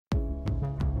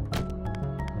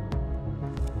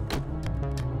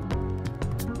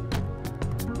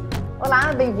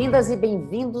Olá, bem-vindas e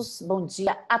bem-vindos. Bom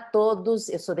dia a todos.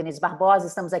 Eu sou Denise Barbosa,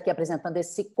 estamos aqui apresentando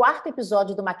esse quarto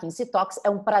episódio do McKinsey Talks. É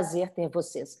um prazer ter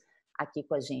vocês aqui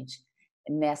com a gente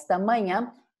nesta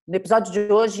manhã. No episódio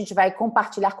de hoje, a gente vai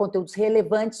compartilhar conteúdos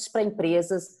relevantes para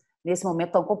empresas nesse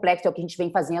momento tão complexo, é o que a gente vem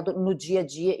fazendo no dia a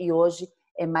dia e hoje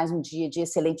é mais um dia de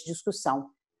excelente discussão.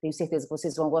 Tenho certeza que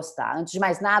vocês vão gostar. Antes de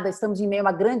mais nada, estamos em meio a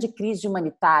uma grande crise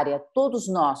humanitária. Todos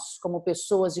nós, como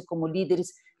pessoas e como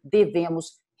líderes,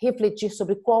 devemos refletir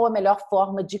sobre qual a melhor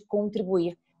forma de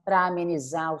contribuir para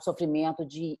amenizar o sofrimento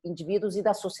de indivíduos e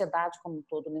da sociedade como um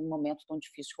todo, num momento tão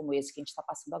difícil como esse que a gente está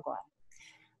passando agora.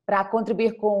 Para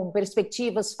contribuir com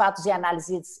perspectivas, fatos e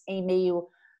análises em meio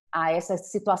a essa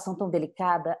situação tão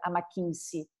delicada, a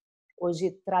McKinsey hoje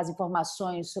traz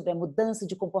informações sobre a mudança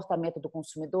de comportamento do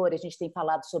consumidor. A gente tem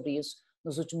falado sobre isso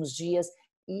nos últimos dias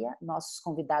e nossos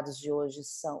convidados de hoje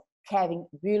são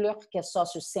Buehler, que é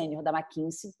sócio sênior da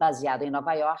McKinsey, baseado em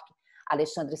Nova York,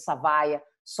 Alexandre Sawaya,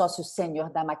 sócio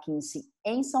sênior da McKinsey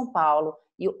em São Paulo,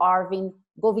 e o Arvind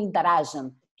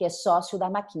Govindarajan, que é sócio da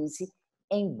McKinsey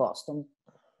em Boston.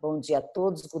 Bom dia a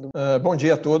todos. Bom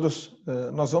dia a todos.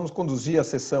 Nós vamos conduzir a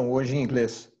sessão hoje em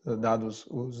inglês, dados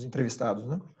os entrevistados,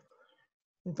 né?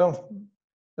 Então,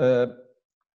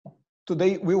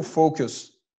 today we'll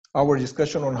focus our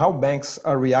discussion on how banks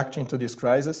are reacting to this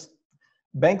crisis.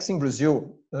 Banks in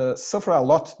Brazil suffer a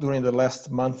lot during the last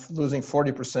month, losing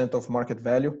 40% of market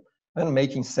value and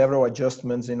making several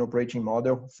adjustments in operating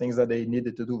model, things that they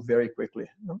needed to do very quickly.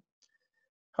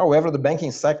 However, the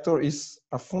banking sector is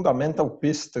a fundamental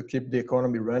piece to keep the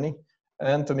economy running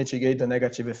and to mitigate the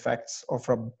negative effects of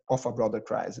a broader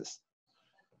crisis.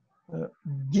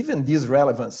 Given this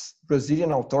relevance,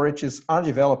 Brazilian authorities are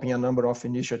developing a number of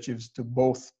initiatives to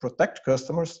both protect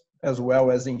customers as well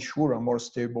as ensure a more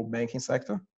stable banking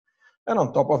sector. And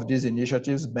on top of these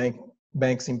initiatives,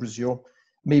 banks in Brazil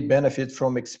may benefit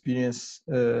from experience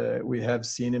we have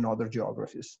seen in other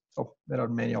geographies. So there are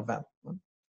many of them.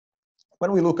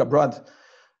 When we look abroad,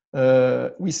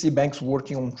 we see banks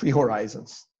working on three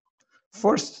horizons.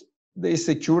 First, they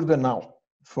secure the now,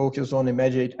 focus on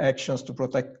immediate actions to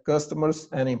protect customers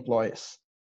and employees.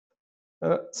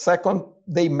 Second,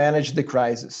 they manage the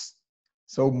crisis.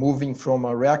 So moving from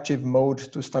a reactive mode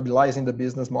to stabilizing the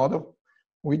business model,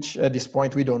 which at this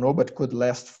point we don't know, but could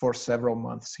last for several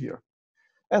months here.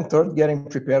 And third, getting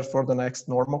prepared for the next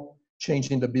normal,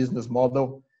 changing the business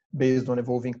model based on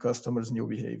evolving customers' new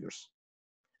behaviors.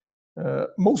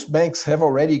 Most banks have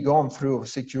already gone through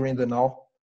securing the now.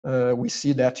 We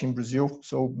see that in Brazil,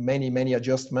 so many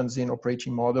adjustments in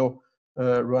operating model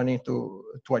running to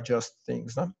adjust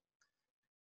things.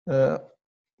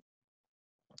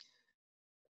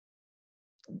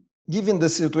 Given the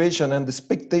situation and the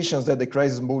expectations that the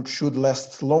crisis mode should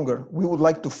last longer, we would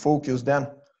like to focus then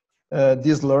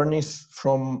these learnings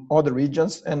from other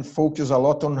regions and focus a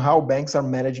lot on how banks are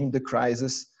managing the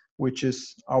crisis, which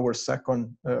is our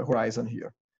second horizon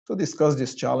here. To discuss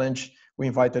this challenge, we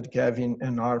invited Kevin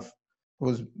and Arv,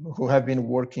 who have been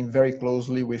working very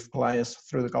closely with clients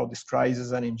throughout this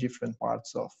crisis and in different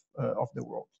parts of the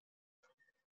world.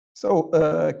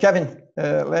 So, Kevin,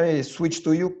 let me switch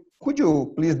to you. Could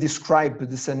you please describe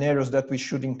the scenarios that we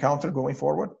should encounter going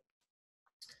forward?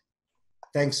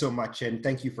 Thanks so much, and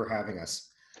thank you for having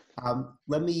us.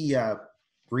 Let me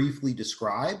briefly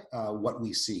describe what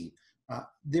we see.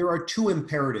 There are two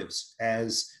imperatives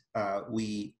as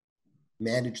we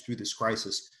manage through this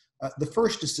crisis. The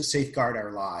first is to safeguard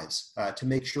our lives, to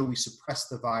make sure we suppress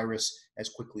the virus as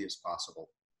quickly as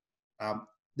possible.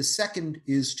 The second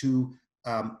is to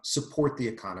support the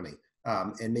economy.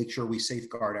 And make sure we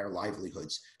safeguard our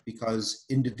livelihoods, because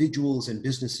individuals and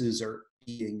businesses are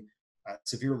being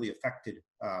severely affected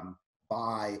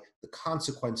by the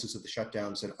consequences of the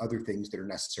shutdowns and other things that are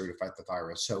necessary to fight the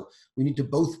virus. So we need to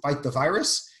both fight the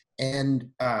virus and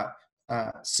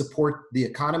support the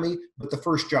economy, but the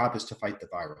first job is to fight the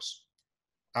virus.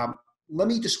 Let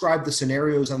me describe the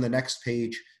scenarios on the next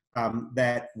page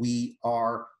that we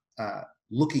are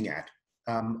looking at.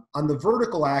 On the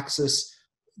vertical axis,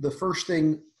 the first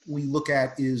thing we look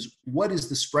at is what is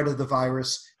the spread of the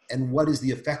virus and what is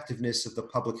the effectiveness of the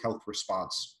public health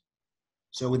response.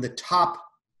 So in the top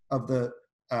of the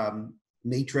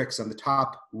matrix, on the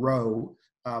top row,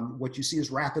 what you see is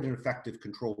rapid and effective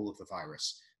control of the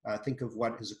virus. Think of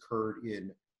what has occurred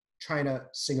in China,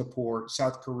 Singapore,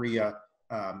 South Korea,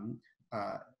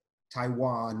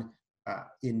 Taiwan,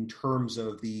 in terms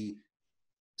of the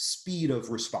speed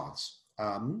of response.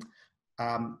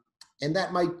 And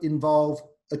that might involve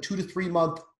a 2 to 3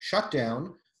 month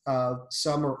shutdown of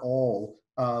some or all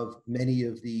of many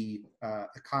of the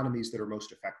economies that are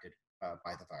most affected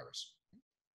by the virus.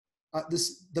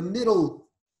 The middle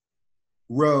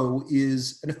row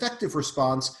is an effective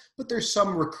response, but there's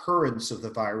some recurrence of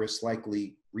the virus,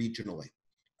 likely regionally.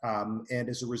 And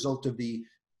as a result of the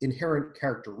inherent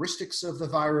characteristics of the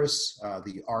virus,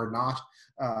 the R naught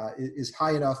is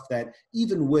high enough that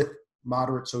even with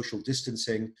moderate social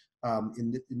distancing,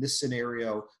 in this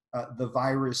scenario, the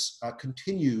virus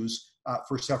continues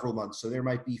for several months. So there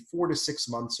might be 4 to 6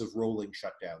 months of rolling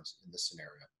shutdowns in this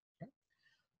scenario.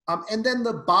 And then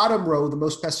the bottom row, the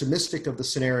most pessimistic of the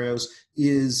scenarios,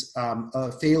 is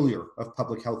a failure of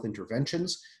public health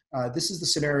interventions. This is the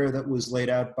scenario that was laid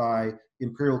out by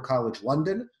Imperial College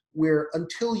London, where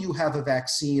until you have a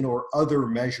vaccine or other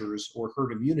measures or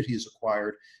herd immunity is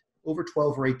acquired, over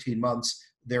 12 or 18 months,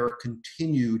 there are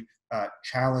continued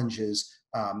challenges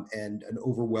and an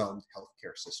overwhelmed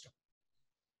healthcare system.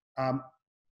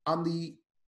 On the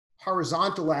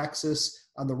horizontal axis,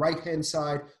 on the right-hand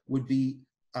side, would be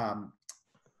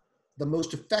the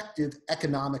most effective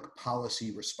economic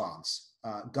policy response.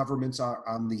 Governments are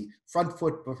on the front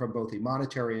foot from both a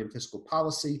monetary and fiscal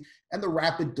policy, and the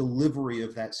rapid delivery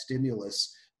of that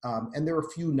stimulus. And there are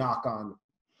a few knock-on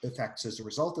effects as a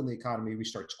result, and the economy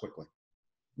restarts quickly.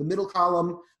 The middle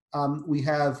column, we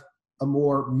have a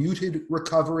more muted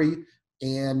recovery,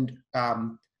 and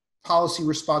policy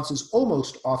responses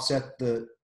almost offset the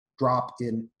drop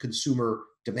in consumer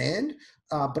demand,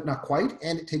 but not quite,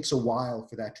 and it takes a while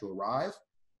for that to arrive.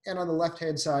 And on the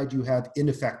left-hand side, you have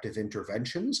ineffective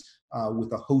interventions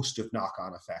with a host of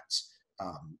knock-on effects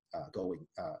going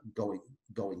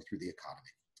through the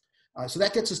economy. So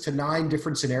that gets us to 9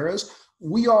 different scenarios.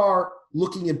 We are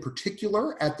looking in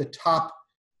particular at the top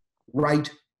right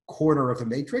corner of the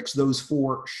matrix, those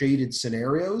 4 shaded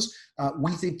scenarios.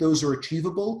 We think those are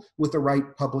achievable with the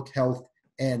right public health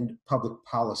and public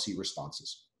policy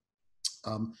responses.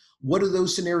 What do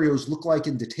those scenarios look like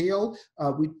in detail?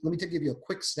 Let me give you a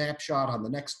quick snapshot on the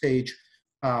next page.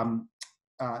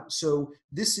 So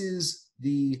this is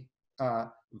the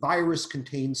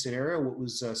virus-contained scenario, what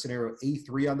was scenario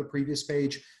A3 on the previous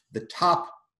page, the top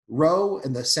row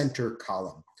and the center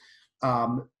column.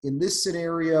 In this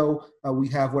scenario, we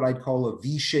have what I'd call a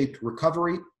V-shaped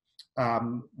recovery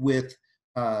with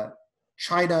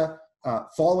China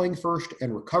falling first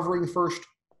and recovering first.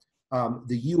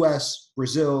 The US,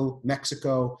 Brazil,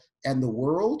 Mexico, and the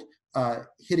world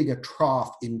hitting a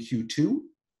trough in Q2,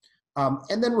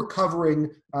 and then recovering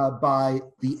by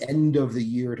the end of the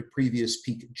year to previous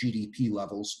peak GDP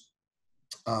levels,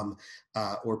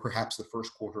 or perhaps the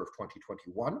first quarter of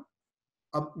 2021.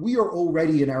 We are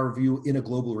already, in our view, in a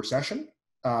global recession.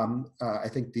 I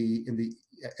think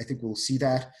we'll see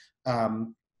that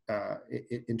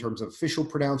in terms of official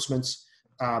pronouncements.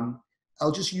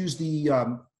 I'll just use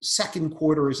the second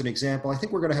quarter as an example. I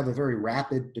think we're going to have a very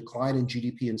rapid decline in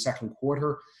GDP in second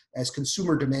quarter as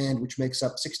consumer demand, which makes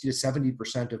up 60 to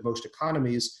 70% of most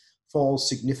economies, falls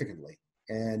significantly.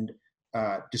 And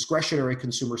discretionary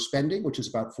consumer spending, which is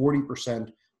about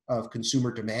 40% of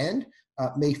consumer demand,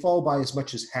 may fall by as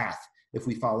much as half if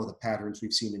we follow the patterns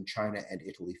we've seen in China and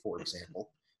Italy, for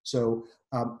example. So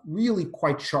really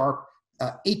quite sharp.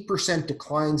 8%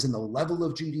 declines in the level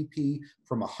of GDP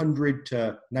from 100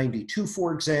 to 92,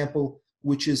 for example,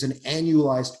 which is an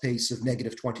annualized pace of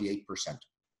negative 28%.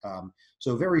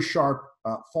 So very sharp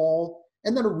fall,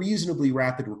 and then a reasonably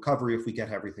rapid recovery if we get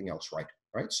everything else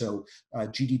right? So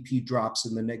GDP drops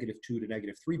in the -2 to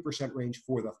 -3% range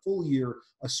for the full year,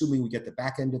 assuming we get the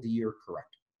back end of the year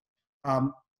correct.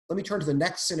 Let me turn to the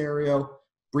next scenario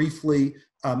briefly,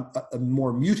 a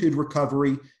more muted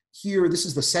recovery. Here, this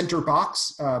is the center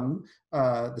box,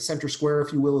 the center square,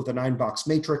 if you will, of the 9-box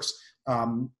matrix.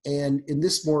 And in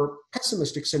this more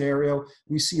pessimistic scenario,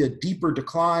 we see a deeper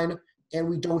decline, and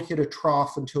we don't hit a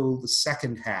trough until the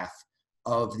second half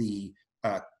of the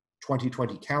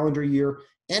 2020 calendar year.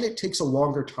 And it takes a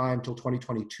longer time till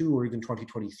 2022 or even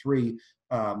 2023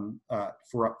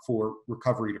 for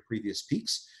recovery to previous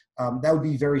peaks. That would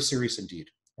be very serious indeed.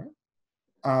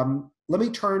 Let me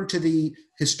turn to the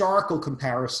historical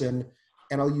comparison,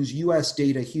 and I'll use US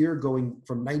data here going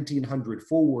from 1900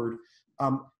 forward.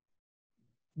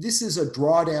 This is a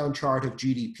drawdown chart of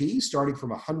GDP starting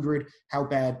from 100. How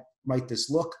bad might this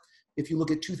look? If you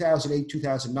look at 2008,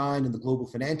 2009 and the global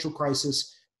financial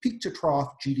crisis, peak to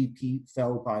trough GDP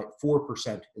fell by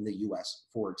 4% in the US,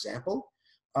 for example.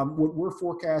 What we're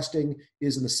forecasting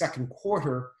is in the second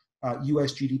quarter,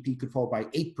 US GDP could fall by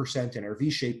 8% in our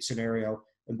V-shaped scenario,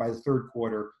 and by the third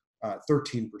quarter,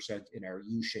 13% in our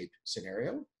U-shaped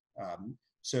scenario.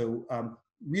 So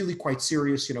really quite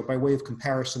serious. By way of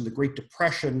comparison, the Great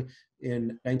Depression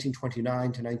in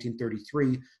 1929 to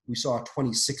 1933, we saw a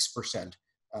 26%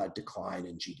 decline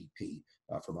in GDP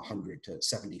from 100 to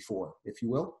 74, if you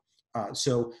will.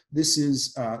 So this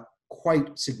is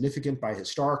quite significant by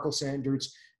historical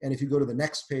standards. And if you go to the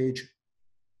next page,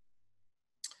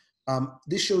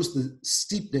 this shows the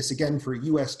steepness, again, for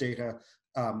US data,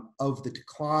 of the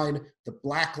decline. The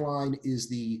black line is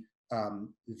the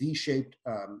V-shaped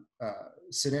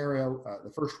scenario.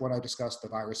 The first one I discussed, the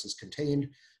virus is contained.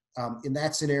 In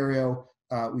that scenario,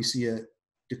 we see a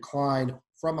decline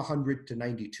from 100 to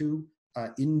 92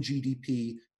 in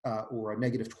GDP, or a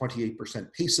negative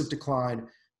 28% pace of decline.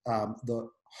 The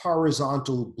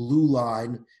horizontal blue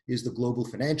line is the global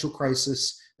financial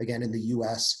crisis, again in the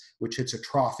US, which hits a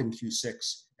trough in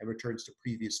Q6 and returns to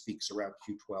previous peaks around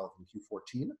Q12 and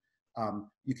Q14.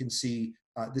 You can see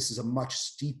this is a much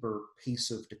steeper pace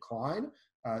of decline.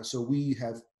 So we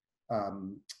have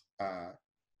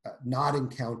not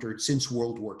encountered since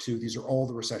World War II, these are all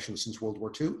the recessions since World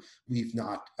War II, we've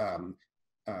not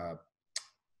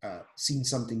seen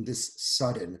something this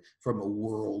sudden from a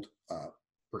world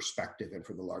perspective and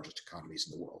from the largest economies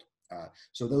in the world.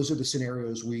 So those are the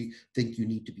scenarios we think you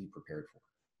need to be prepared for.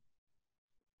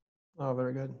 Oh,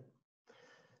 very good.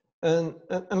 And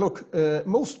look,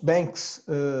 most banks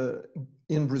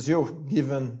in Brazil,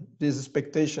 given these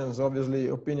expectations, obviously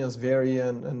opinions vary,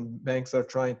 and banks are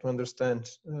trying to understand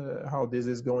how this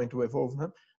is going to evolve. Huh?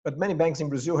 But many banks in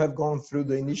Brazil have gone through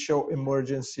the initial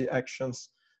emergency actions,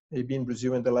 maybe in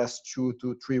Brazil in the last 2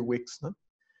 to 3 weeks. Huh?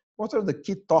 What are the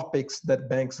key topics that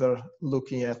banks are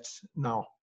looking at now?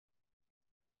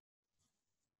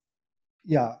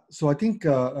 Yeah, so I think,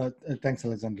 thanks,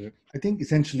 Alexandre. I think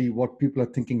essentially what people are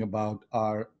thinking about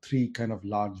are 3 kind of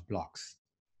large blocks.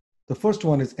 The first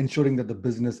one is ensuring that the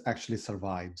business actually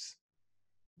survives.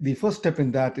 The first step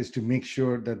in that is to make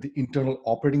sure that the internal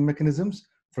operating mechanisms,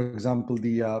 for example,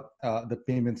 the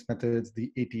payments methods,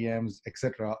 the ATMs,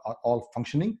 etc., are all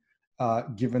functioning,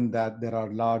 given that there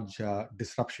are large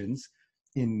disruptions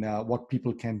in what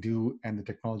people can do and the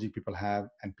technology people have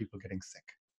and people getting sick.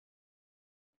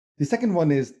 The second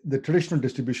one is the traditional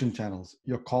distribution channels,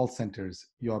 your call centers,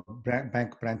 your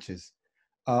bank branches,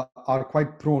 are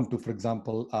quite prone to, for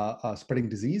example, spreading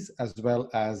disease, as well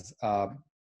as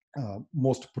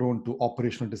most prone to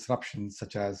operational disruptions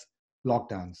such as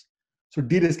lockdowns. So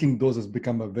de-risking those has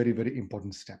become a very, very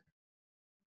important step.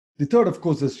 The third, of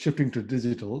course, is shifting to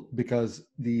digital, because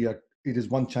it is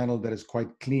one channel that is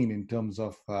quite clean in terms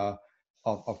of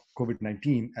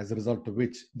COVID-19, as a result of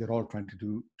which they're all trying to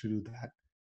do that.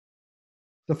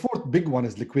 The fourth big one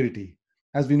is liquidity.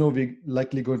 As we know, we're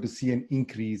likely going to see an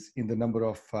increase in the number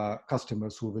of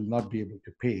customers who will not be able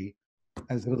to pay,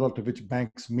 as a result of which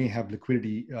banks may have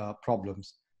liquidity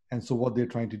problems. And so what they're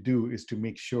trying to do is to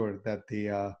make sure that they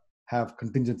have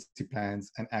contingency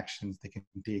plans and actions they can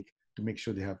take to make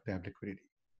sure they have liquidity.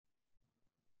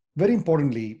 Very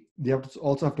importantly, they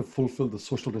also have to fulfill the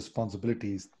social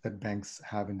responsibilities that banks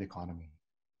have in the economy.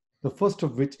 The first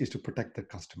of which is to protect their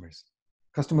customers.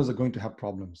 Customers are going to have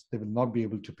problems. They will not be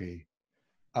able to pay.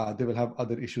 They will have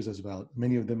other issues as well.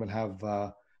 Many of them will have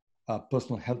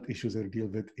personal health issues they deal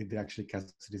with if they actually catch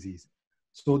the disease.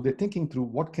 So they're thinking through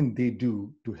what can they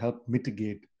do to help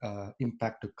mitigate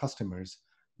impact to customers,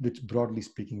 which broadly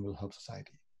speaking will help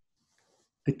society.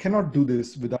 They cannot do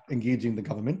this without engaging the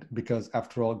government, because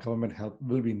after all, government help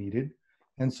will be needed.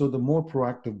 And so the more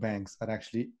proactive banks are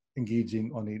actually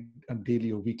engaging on a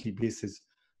daily or weekly basis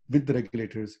with the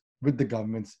regulators, with the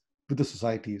governments, with the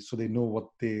society, so they know what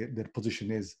their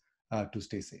position is to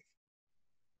stay safe.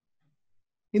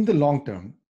 In the long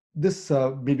term, this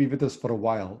may be with us for a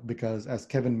while, because as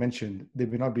Kevin mentioned, there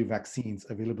may not be vaccines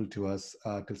available to us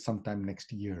till sometime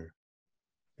next year,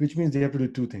 which means they have to do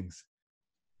 2 things.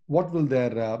 What will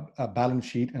their balance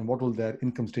sheet and what will their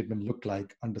income statement look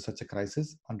like under such a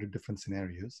crisis, under different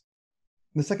scenarios?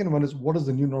 And the second one is, what does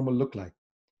the new normal look like?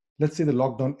 Let's say the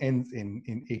lockdown ends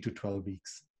in 8 to 12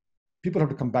 weeks. People have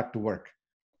to come back to work.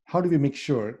 How do we make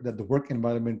sure that the work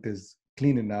environment is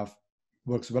clean enough,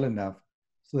 works well enough,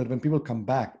 so that when people come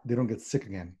back, they don't get sick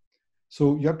again?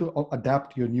 So you have to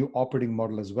adapt your new operating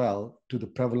model as well to the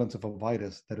prevalence of a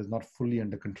virus that is not fully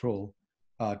under control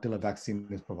till a vaccine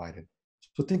is provided.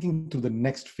 So thinking through the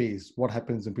next phase, what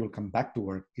happens when people come back to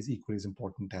work, is equally as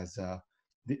important as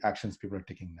the actions people are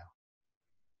taking now.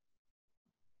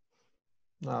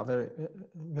 Very,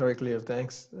 very clear.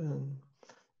 Thanks.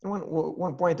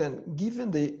 One point, and given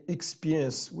the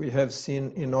experience we have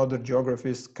seen in other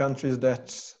geographies, countries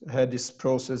that had this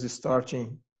process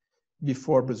starting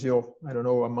before Brazil, I don't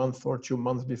know, a month or 2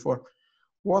 months before,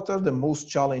 what are the most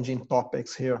challenging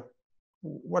topics here?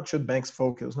 What should banks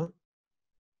focus on?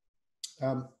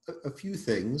 A few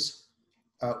things.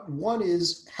 One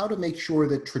is how to make sure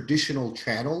that traditional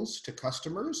channels to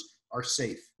customers are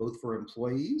safe, both for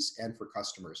employees and for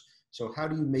customers. So how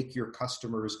do you make your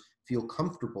customers feel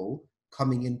comfortable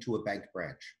coming into a bank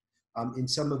branch? In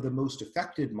some of the most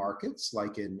affected markets,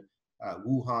 like in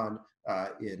Wuhan,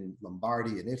 in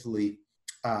Lombardy, in Italy,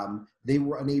 they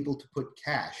were unable to put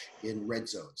cash in red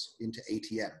zones, into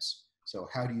ATMs. So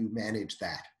how do you manage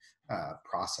that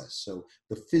process? So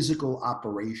the physical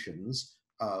operations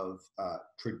of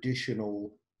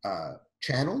traditional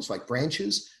channels like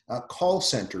branches, call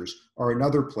centers are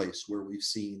another place where we've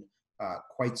seen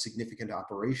quite significant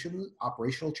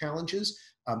operational challenges.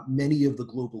 Many of the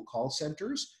global call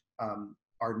centers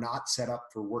are not set up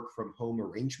for work from home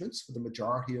arrangements for the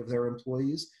majority of their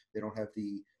employees. They don't have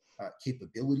the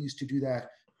capabilities to do that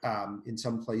in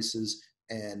some places,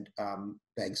 and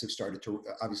banks have started to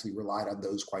obviously rely on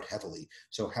those quite heavily.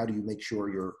 So how do you make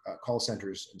sure your call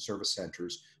centers and service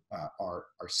centers are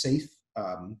safe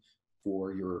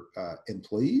for your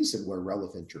employees and where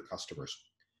relevant, your customers?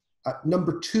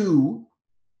 Number two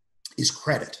is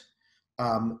credit.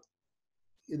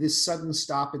 This sudden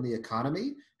stop in the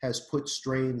economy has put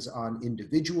strains on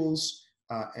individuals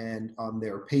and on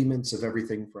their payments of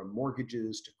everything from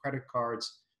mortgages to credit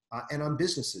cards, and on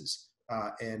businesses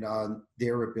and on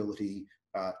their ability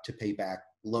to pay back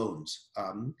loans.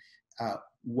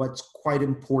 What's quite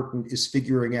important is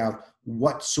figuring out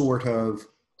what sort of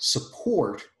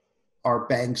support are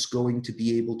banks going to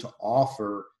be able to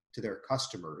offer to their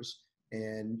customers.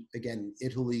 And again,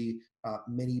 Italy,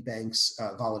 many banks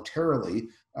voluntarily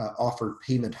offered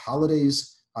payment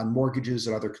holidays on mortgages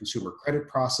and other consumer credit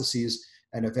processes,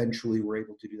 and eventually were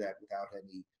able to do that without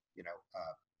any,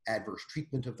 adverse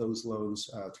treatment of those loans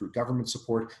through government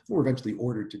support. We were eventually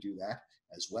ordered to do that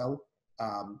as well.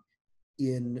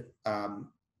 In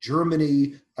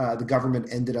Germany, the government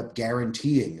ended up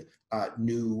guaranteeing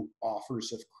new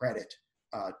offers of credit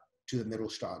to the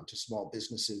Mittelstand, to small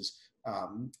businesses.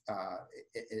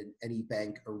 Any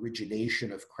bank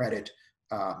origination of credit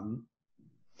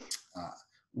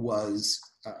was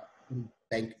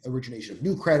bank origination of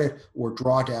new credit or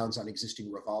drawdowns on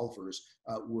existing revolvers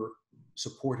were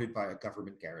supported by a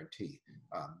government guarantee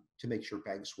to make sure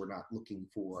banks were not looking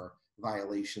for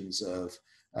violations of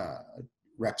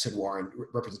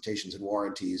representations and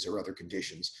warranties or other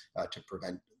conditions to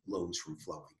prevent loans from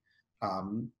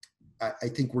flowing. I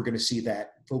think we're going to see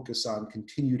that focus on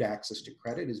continued access to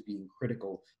credit as being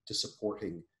critical to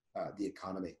supporting the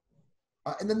economy.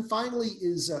 And then finally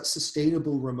is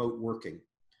sustainable remote working.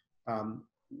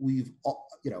 We've,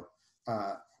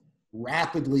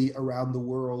 rapidly around the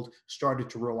world started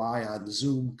to rely on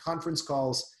Zoom conference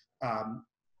calls.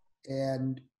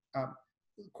 And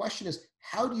the question is,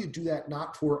 how do you do that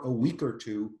not for a week or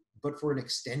two, but for an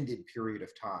extended period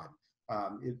of time?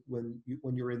 When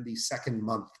you're in the second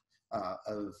month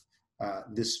of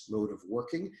this mode of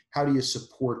working, how do you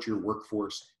support your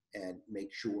workforce and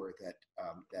make sure that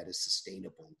that is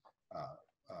sustainable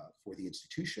for the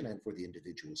institution and for the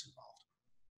individuals involved?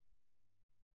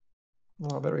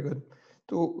 Oh, very good.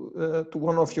 To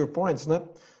one of your points,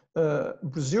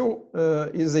 Brazil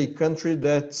is a country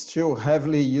that still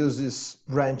heavily uses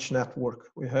branch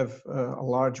network. We have a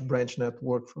large branch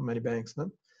network for many banks.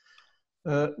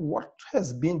 What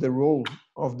has been the role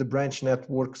of the branch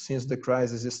network since the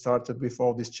crisis started, with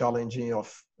all this challenging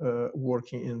of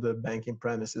working in the banking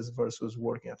premises versus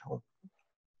working at home?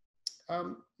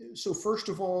 So first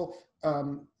of all,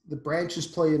 the branches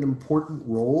play an important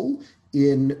role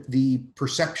in the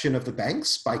perception of the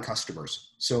banks by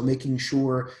customers. So making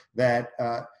sure that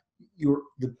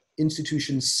the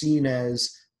institution's seen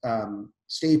as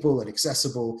stable and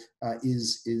accessible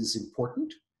is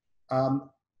important.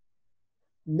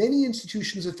 Many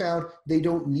institutions have found they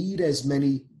don't need as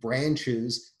many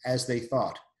branches as they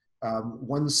thought.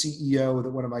 One CEO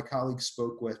that one of my colleagues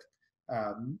spoke with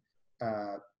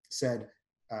said,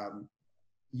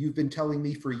 you've been telling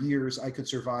me for years I could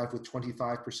survive with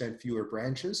 25% fewer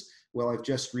branches. Well, I've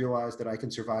just realized that I can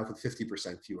survive with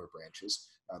 50% fewer branches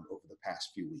over the past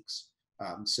few weeks.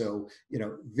 So,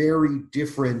 very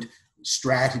different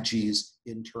strategies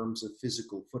in terms of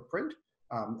physical footprint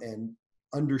and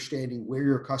understanding where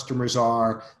your customers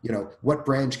are, what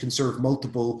branch can serve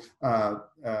multiple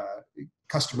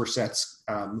customer sets,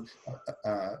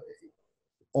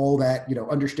 all that,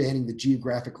 understanding the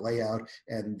geographic layout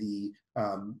and the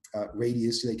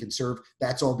radius they can serve,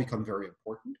 that's all become very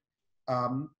important.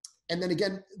 And then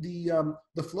again,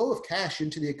 the flow of cash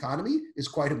into the economy is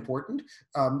quite important.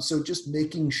 So just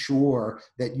making sure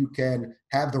that you can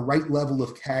have the right level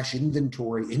of cash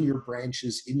inventory in your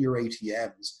branches, in your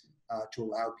ATMs, to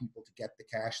allow people to get the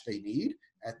cash they need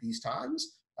at these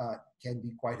times can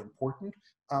be quite important.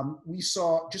 We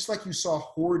saw, just like you saw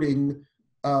hoarding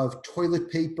of toilet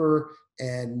paper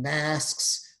and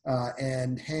masks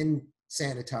and hand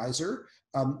sanitizer,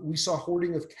 we saw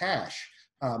hoarding of cash.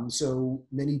 So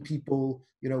many people,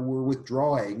 were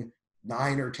withdrawing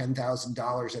 $9,000 or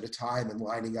 $10,000 at a time and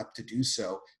lining up to do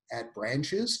so at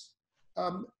branches,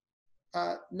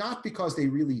 not because they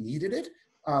really needed it,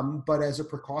 but as a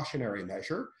precautionary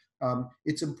measure.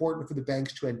 It's important for the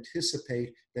banks to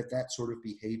anticipate that sort of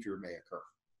behavior may occur.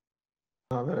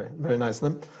 Very, very nice.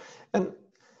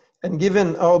 And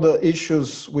given all the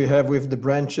issues we have with the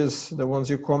branches, the ones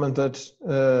you commented,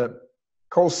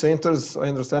 call centers, I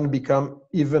understand, become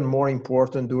even more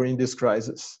important during this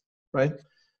crisis, right?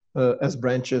 As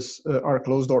branches are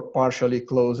closed or partially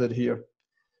closed here.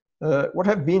 What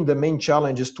have been the main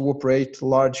challenges to operate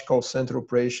large call center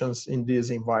operations in this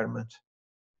environment?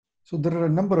 So there are a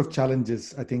number of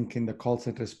challenges, I think, in the call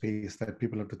center space that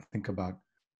people have to think about.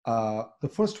 The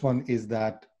first one is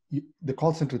that the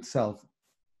call center itself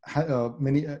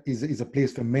is a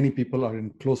place where many people are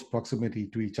in close proximity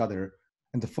to each other.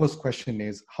 And the first question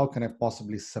is, how can I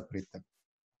possibly separate them?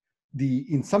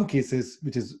 In some cases,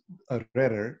 which is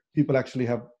rarer, people actually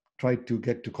have tried to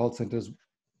get to call centers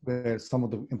where some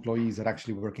of the employees are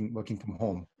actually working from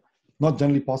home. Not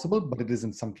generally possible, but it is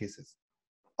in some cases.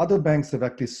 Other banks have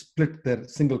actually split their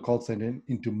single call center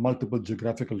into multiple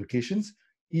geographical locations,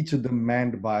 each of them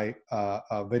manned by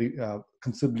very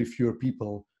considerably fewer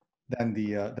people than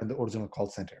the original call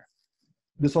center.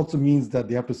 This also means that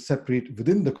they have to separate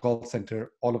within the call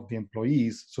center all of the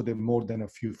employees so they're more than a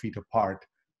few feet apart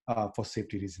for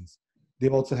safety reasons.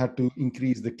 They've also had to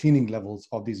increase the cleaning levels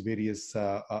of these various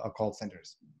call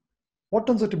centers. What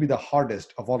turns out to be the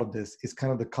hardest of all of this is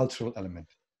kind of the cultural element.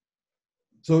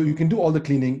 So you can do all the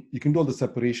cleaning, you can do all the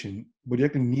separation, but you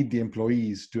have to need the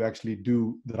employees to actually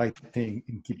do the right thing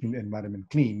in keeping the environment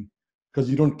clean, because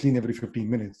you don't clean every 15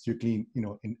 minutes, you clean,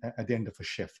 at the end of a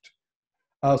shift.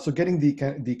 So getting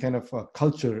the kind of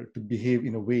culture to behave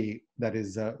in a way that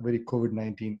is very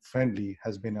COVID-19 friendly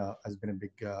has been a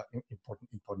big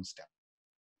important step.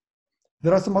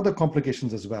 There are some other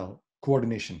complications as well.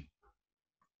 Coordination.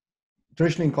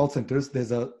 Traditionally in call centers,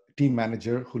 there's a team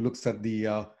manager who looks at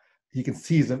he can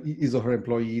see his or her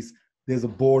employees. There's a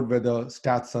board where the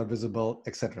stats are visible,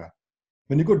 etc.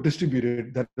 When you go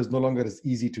distributed, that is no longer as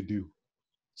easy to do.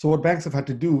 So what banks have had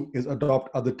to do is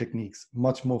adopt other techniques,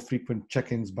 much more frequent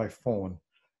check-ins by phone,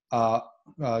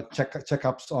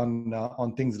 checkups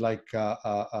on things like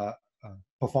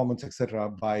performance, etc.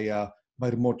 by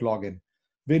remote login.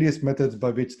 Various methods by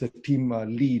which the team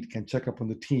lead can check up on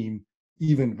the team,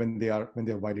 even when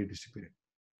they're widely distributed.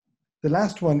 The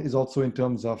last one is also in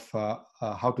terms of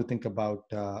how to think about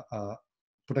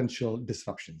potential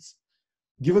disruptions.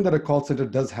 Given that a call center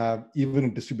does have, even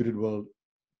in distributed world,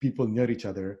 people near each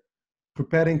other,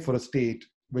 preparing for a state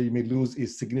where you may lose a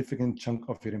significant chunk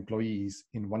of your employees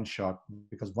in one shot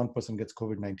because one person gets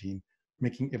COVID-19,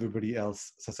 making everybody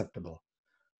else susceptible.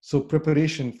 So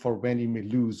preparation for when you may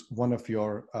lose one of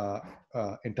your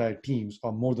entire teams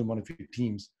or more than one of your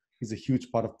teams is a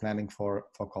huge part of planning for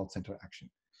call center action.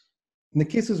 In the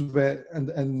cases where,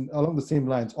 and along the same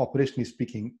lines, operationally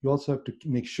speaking, you also have to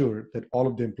make sure that all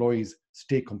of the employees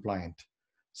stay compliant.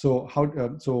 So how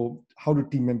do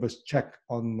team members check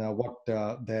on what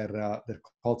their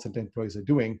call center employees are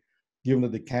doing, given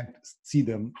that they can't see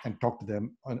them and talk to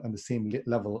them on the same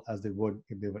level as they would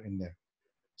if they were in there?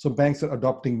 So banks are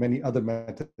adopting many other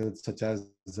methods, such as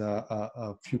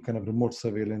a few kind of remote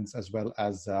surveillance, as well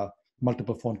as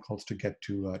multiple phone calls to get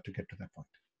to that point.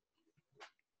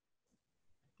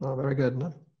 Oh, very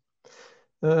good.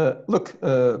 Look,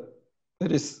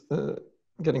 it is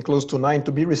getting close to 9.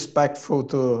 To be respectful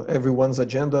to everyone's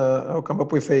agenda, I'll come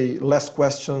up with a last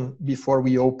question before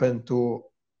we open to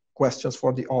questions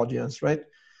for the audience, right?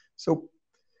 So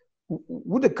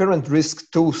would the current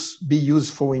risk tools be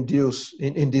useful in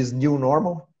this new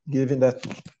normal, given that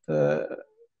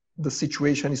the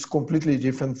situation is completely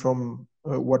different from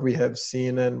what we have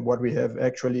seen and what we have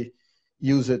actually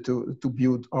used it to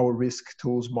build our risk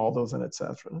tools, models, and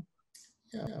etc.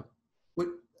 Yeah.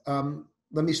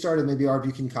 Let me start, and maybe Arvind,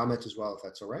 you can comment as well, if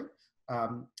that's all right.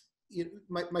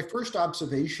 My first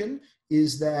observation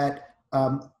is that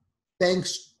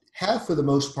banks have, for the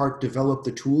most part, developed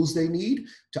the tools they need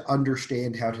to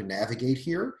understand how to navigate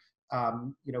here.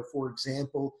 For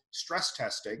example, stress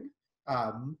testing,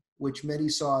 which many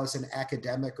saw as an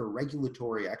academic or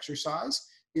regulatory exercise,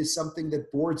 is something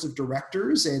that boards of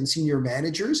directors and senior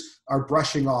managers are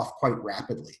brushing off quite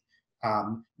rapidly.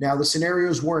 Now, the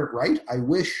scenarios weren't right. I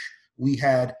wish we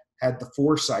had had the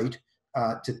foresight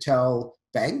to tell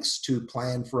banks to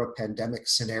plan for a pandemic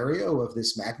scenario of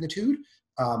this magnitude,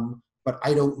 but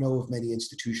I don't know of many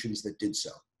institutions that did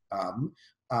so.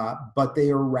 But they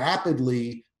are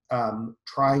rapidly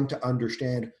trying to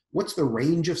understand what's the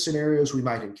range of scenarios we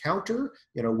might encounter,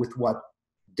 with what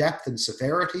depth and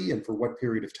severity and for what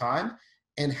period of time,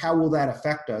 and how will that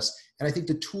affect us? And I think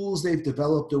the tools they've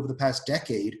developed over the past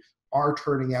decade are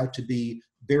turning out to be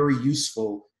very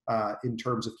useful in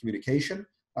terms of communication.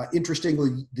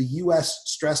 Interestingly, the US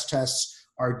stress tests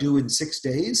are due in 6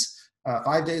 days,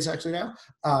 5 days actually now.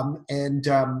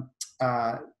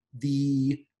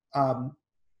 The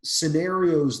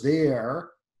scenarios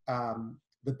there,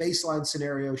 the baseline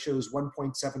scenario shows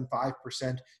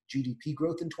 1.75% GDP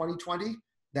growth in 2020.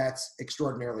 That's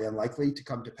extraordinarily unlikely to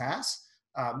come to pass.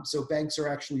 So banks are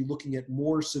actually looking at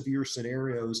more severe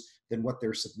scenarios than what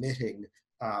they're submitting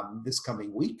this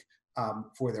coming week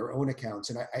for their own accounts.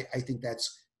 And I think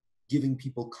that's giving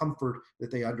people comfort that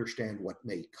they understand what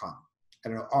may come. I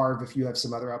don't know, Arv, if you have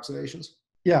some other observations?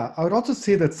 Yeah, I would also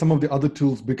say that some of the other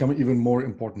tools become even more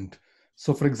important.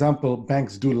 So for example,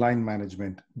 banks do line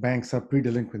management, banks have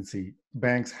pre-delinquency,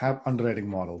 banks have underwriting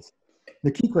models.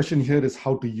 The key question here is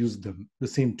how to use them, the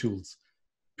same tools.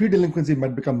 Pre-delinquency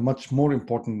might become much more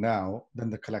important now than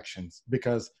the collections,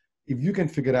 because if you can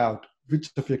figure out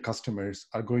which of your customers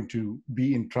are going to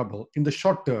be in trouble in the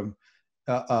short term,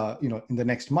 in the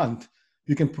next month,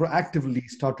 you can proactively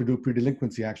start to do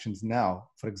pre-delinquency actions now.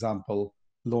 For example,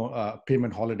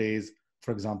 payment holidays,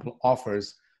 for example,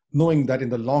 offers, knowing that in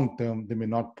the long term, they may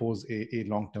not pose a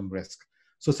long-term risk.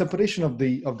 So separation of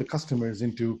the customers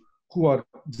into who are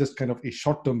just kind of a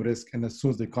short-term risk, and as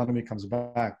soon as the economy comes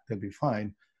back, they'll be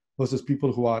fine, versus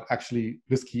people who are actually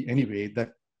risky anyway,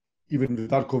 that even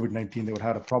without COVID-19, they would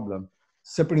have a problem.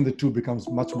 Separating the two becomes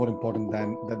much more important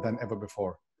than ever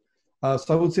before. So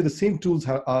I would say the same tools,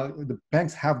 the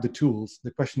banks have the tools.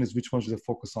 The question is, which ones do they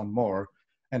focus on more,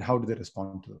 and how do they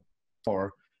respond to them?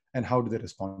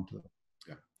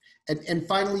 Yeah. And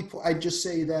finally, I'd just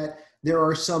say that there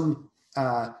are some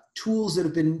tools that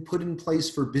have been put in place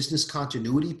for business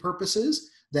continuity purposes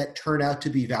that turn out to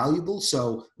be valuable.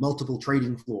 So multiple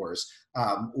trading floors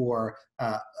or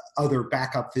other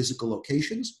backup physical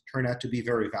locations turn out to be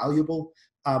very valuable.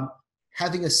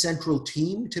 Having a central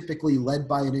team, typically led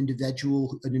by an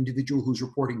individual who's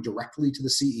reporting directly to the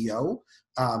CEO,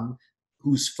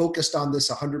 who's focused on this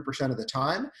 100% of the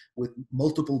time with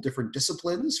multiple different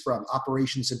disciplines from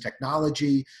operations and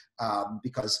technology,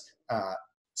 because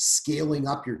scaling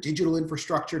up your digital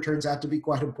infrastructure turns out to be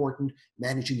quite important.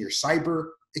 Managing your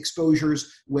cyber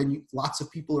exposures when lots of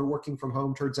people are working from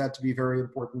home turns out to be very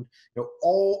important.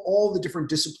 All the different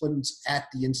disciplines at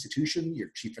the institution, your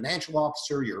chief financial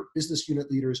officer, your business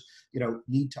unit leaders,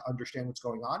 need to understand what's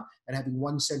going on, and having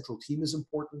one central team is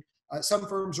important. Some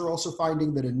firms are also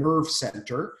finding that a nerve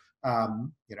center,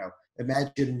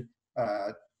 imagine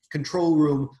control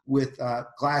room with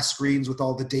glass screens with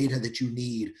all the data that you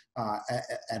need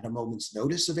at a moment's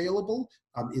notice available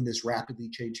in this rapidly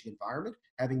changing environment.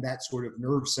 Having that sort of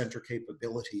nerve center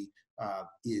capability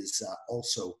is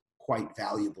also quite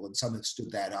valuable, and some have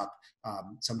stood that up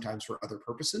sometimes for other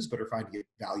purposes, but are finding it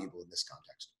valuable in this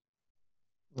context.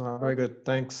 Very good.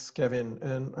 Thanks, Kevin.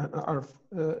 And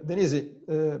Denise,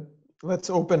 let's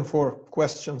open for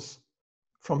questions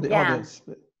from the audience.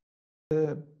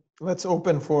 Let's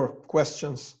open for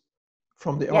questions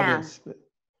from the audience.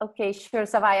 Okay, sure,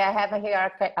 Sawaya. I have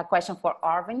here a question for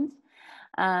Arvind.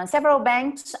 Several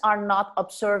banks are not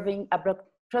observing a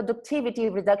productivity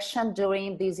reduction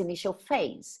during this initial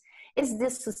phase. Is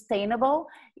this sustainable?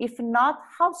 If not,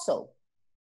 how so?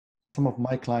 Some of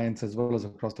my clients, as well as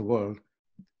across the world,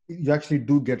 you actually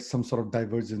do get some sort of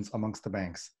divergence amongst the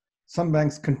banks. Some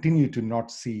banks continue to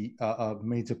not see a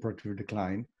major productivity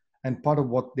decline. And part of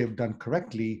what they've done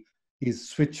correctly is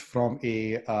switch from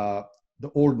the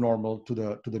old normal to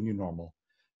the new normal.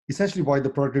 Essentially, why the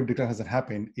productivity decline hasn't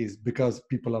happened is because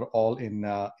people are all in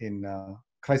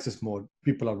crisis mode.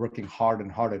 People are working hard and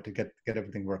harder to get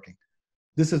everything working.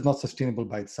 This is not sustainable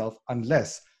by itself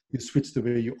unless you switch the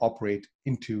way you operate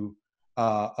into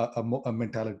a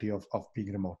mentality of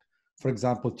being remote. For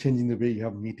example, changing the way you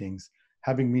have meetings,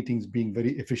 having meetings being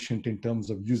very efficient in terms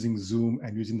of using Zoom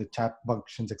and using the chat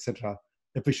functions, etc.,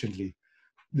 efficiently.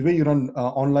 The way you run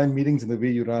online meetings and the way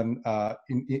you run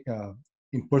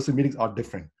in-person meetings are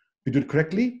different. If you do it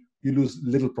correctly, you lose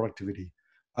little productivity.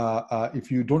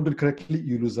 If you don't do it correctly,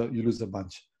 you lose a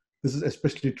bunch. This is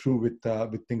especially true with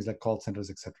things like call centers,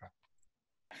 etc.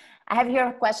 I have here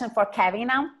a question for Kevin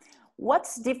now.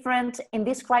 What's different in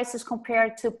this crisis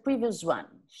compared to previous one?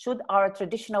 Should our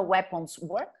traditional weapons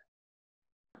work?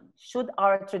 Should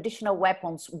our traditional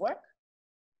weapons work?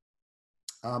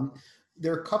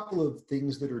 There are a couple of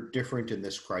things that are different in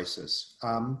this crisis.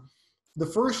 The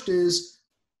first is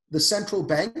the central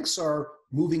banks are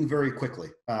moving very quickly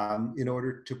in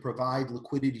order to provide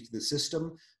liquidity to the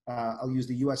system. I'll use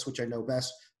the US, which I know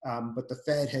best, but the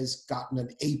Fed has gotten an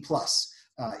A+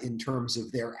 in terms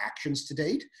of their actions to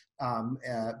date,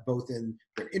 both in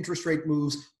their interest rate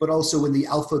moves, but also in the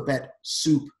alphabet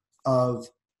soup of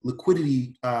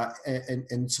liquidity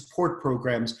and support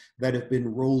programs that have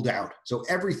been rolled out. So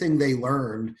everything they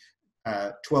learned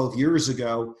 12 years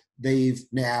ago, they've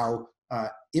now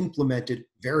implemented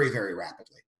very, very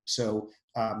rapidly. So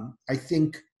I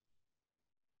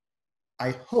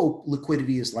hope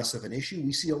liquidity is less of an issue.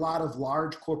 We see a lot of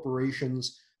large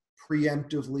corporations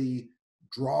preemptively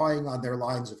drawing on their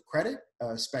lines of credit,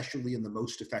 especially in the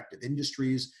most effective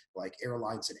industries like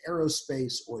airlines and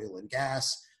aerospace, oil and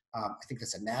gas. I think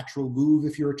that's a natural move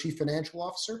if you're a chief financial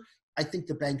officer. I think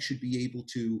the bank should be able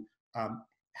to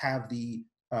have the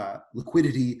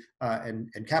liquidity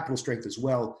and capital strength as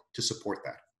well to support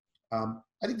that.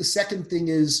 I think the second thing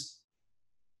is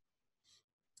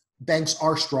banks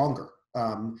are stronger.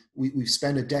 We've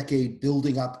spent a decade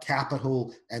building up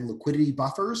capital and liquidity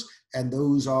buffers, and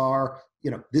those are,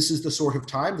 this is the sort of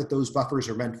time that those buffers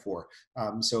are meant for.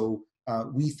 So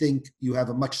we think you have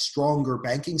a much stronger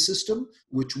banking system,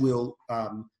 which will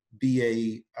be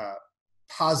a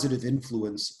positive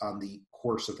influence on the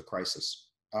course of the crisis.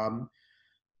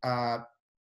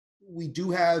 We do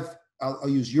have, I'll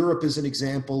use Europe as an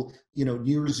example,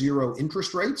 near zero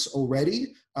interest rates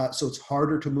already. So it's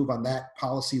harder to move on that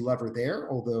policy lever there,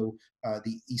 although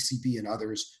the ECB and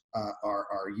others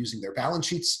are using their balance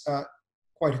sheets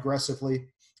quite aggressively.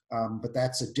 But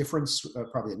that's a difference,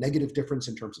 probably a negative difference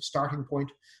in terms of starting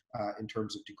point, in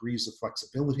terms of degrees of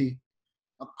flexibility.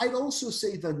 I'd also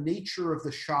say the nature of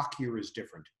the shock here is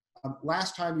different.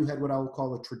 Last time you had what I would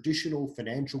call a traditional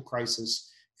financial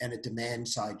crisis and a demand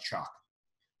side shock.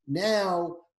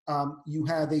 Now you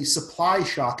have a supply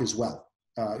shock as well.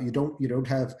 You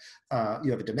have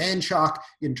a demand shock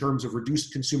in terms of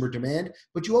reduced consumer demand,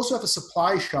 but you also have a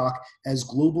supply shock as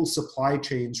global supply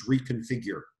chains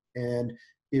reconfigure. And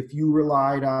if you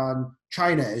relied on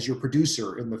China as your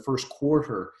producer in the first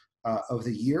quarter of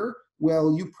the year,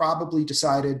 well, you probably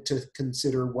decided to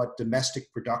consider what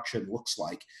domestic production looks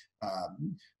like.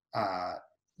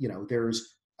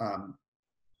 There's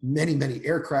many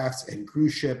aircrafts and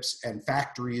cruise ships and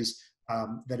factories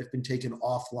that have been taken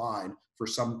offline for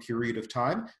some period of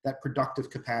time. That productive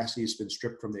capacity has been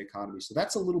stripped from the economy. So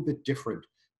that's a little bit different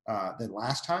than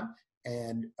last time.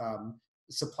 And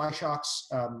supply shocks,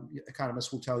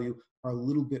 economists will tell you, are a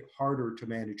little bit harder to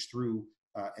manage through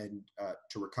and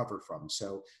to recover from.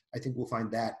 So I think we'll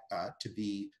find that to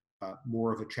be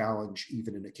more of a challenge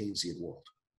even in a Keynesian world.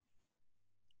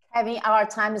 Kevin, our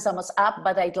time is almost up,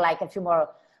 but I'd like a few more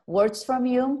words from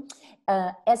you.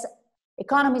 As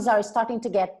economies are starting to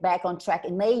get back on track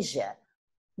in Asia,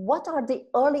 what are the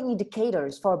early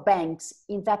indicators for banks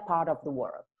in that part of the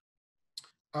world?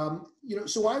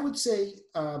 So I would say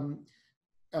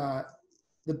the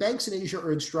banks in Asia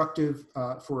are instructive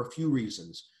for a few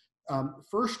reasons.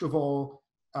 First of all,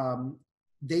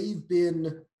 they've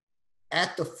been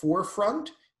at the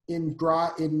forefront in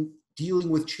dealing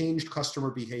with changed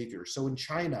customer behavior. So in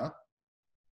China,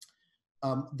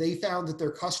 they found that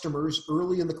their customers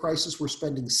early in the crisis were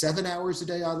spending 7 hours a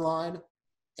day online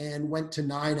and went to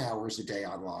 9 hours a day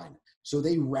online. So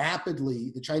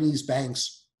the Chinese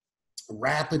banks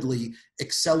rapidly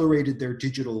accelerated their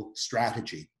digital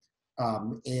strategy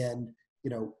and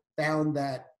found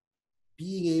that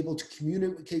being able to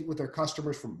communicate with their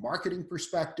customers from a marketing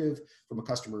perspective, from a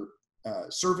customer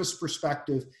service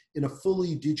perspective, in a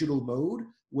fully digital mode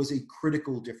was a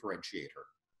critical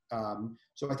differentiator.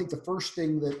 So I think the first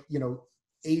thing that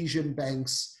Asian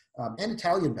banks and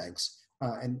Italian banks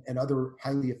and other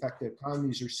highly effective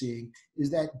economies are seeing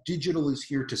is that digital is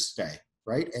here to stay,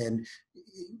 right? And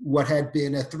what had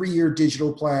been a 3-year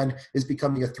digital plan is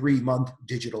becoming a 3-month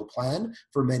digital plan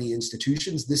for many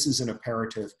institutions. This is an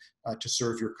imperative to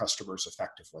serve your customers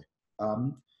effectively.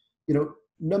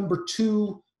 Number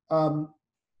 2,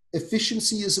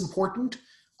 efficiency is important.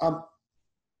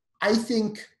 I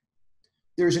think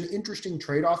there's an interesting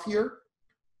trade-off here.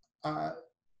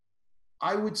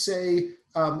 I would say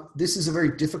this is a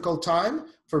very difficult time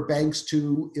for banks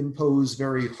to impose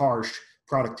very harsh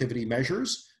productivity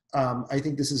measures. I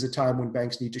think this is a time when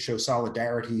banks need to show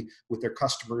solidarity with their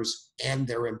customers and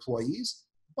their employees,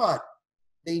 but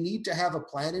they need to have a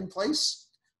plan in place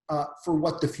for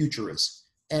what the future is.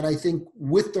 And I think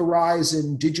with the rise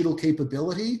in digital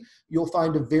capability, you'll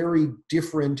find a very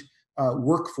different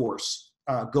workforce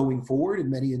going forward in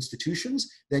many institutions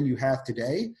than you have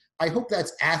today. I hope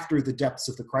that's after the depths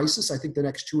of the crisis. I think the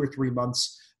next 2 or 3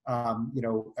 months,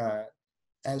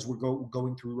 as we're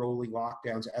going through rolling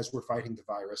lockdowns, as we're fighting the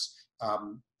virus,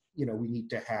 we need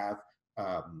to have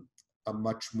a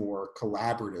much more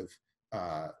collaborative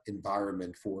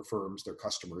environment for firms, their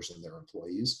customers, and their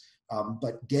employees.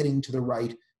 But getting to the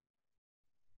right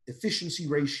efficiency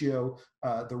ratio,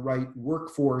 the right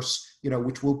workforce,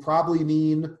 which will probably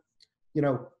mean,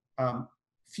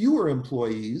 fewer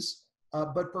employees,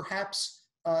 but perhaps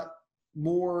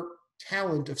more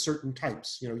talent of certain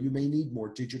types. You may need more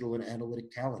digital and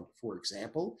analytic talent, for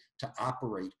example, to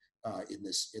operate in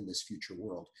this future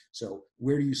world. So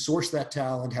where do you source that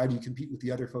talent? How do you compete with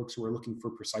the other folks who are looking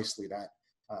for precisely that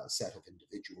set of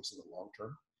individuals in the long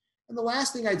term? And the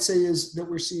last thing I'd say is that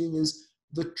we're seeing is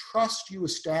the trust you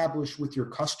establish with your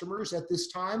customers at this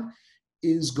time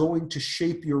is going to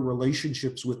shape your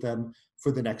relationships with them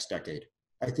for the next decade.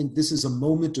 I think this is a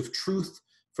moment of truth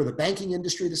for the banking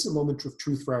industry. This is a moment of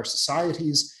truth for our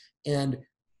societies, and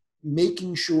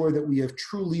making sure that we have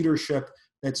true leadership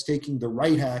that's taking the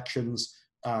right actions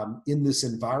in this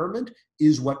environment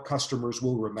is what customers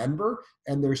will remember.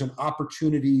 And there's an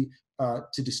opportunity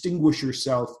to distinguish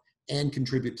yourself and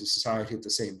contribute to society at the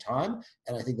same time.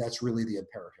 And I think that's really the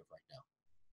imperative right now.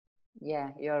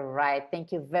 Yeah, you're right.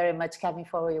 Thank you very much, Kevin,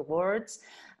 for your words.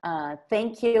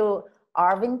 Thank you,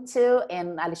 Arvind,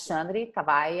 and Alexandre,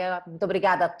 Sawaya. Muito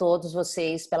obrigada a todos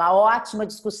vocês pela ótima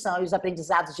discussão e os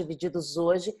aprendizados divididos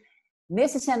hoje.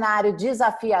 Nesse cenário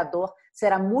desafiador,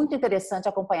 será muito interessante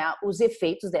acompanhar os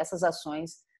efeitos dessas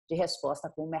ações de resposta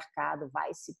como o mercado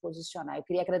vai se posicionar. Eu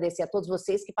queria agradecer a todos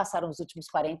vocês que passaram os últimos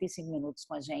 45 minutos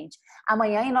com a gente.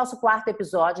 Amanhã, em nosso 4º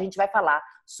episódio, a gente vai falar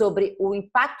sobre o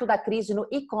impacto da crise no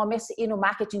e-commerce e no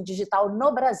marketing digital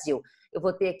no Brasil. Eu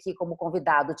vou ter aqui como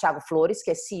convidado o Thiago Flores,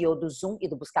 que é CEO do Zoom e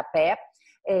do Buscapé,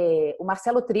 o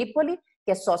Marcelo Trípoli,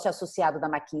 que é sócio associado da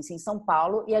McKinsey em São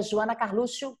Paulo, e a Joana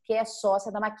Carluccio, que é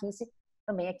sócia da McKinsey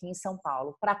também aqui em São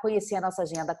Paulo. Para conhecer a nossa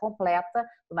agenda completa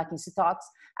do McKinsey Talks,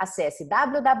 acesse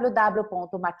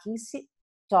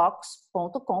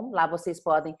www.mckinseytalks.com. Lá vocês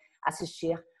podem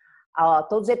assistir a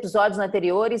todos os episódios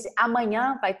anteriores.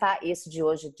 Amanhã vai estar esse de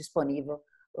hoje disponível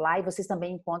lá, e vocês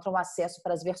também encontram acesso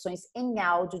para as versões em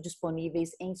áudio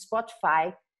disponíveis em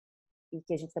Spotify, e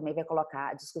que a gente também vai colocar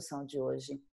a discussão de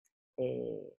hoje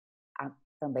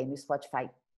também no Spotify,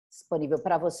 disponível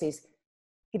para vocês.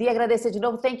 Queria agradecer de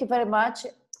novo. Thank you very much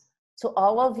to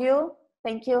all of you.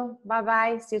 Thank you. Bye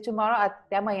bye. See you tomorrow.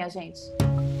 Até amanhã, gente.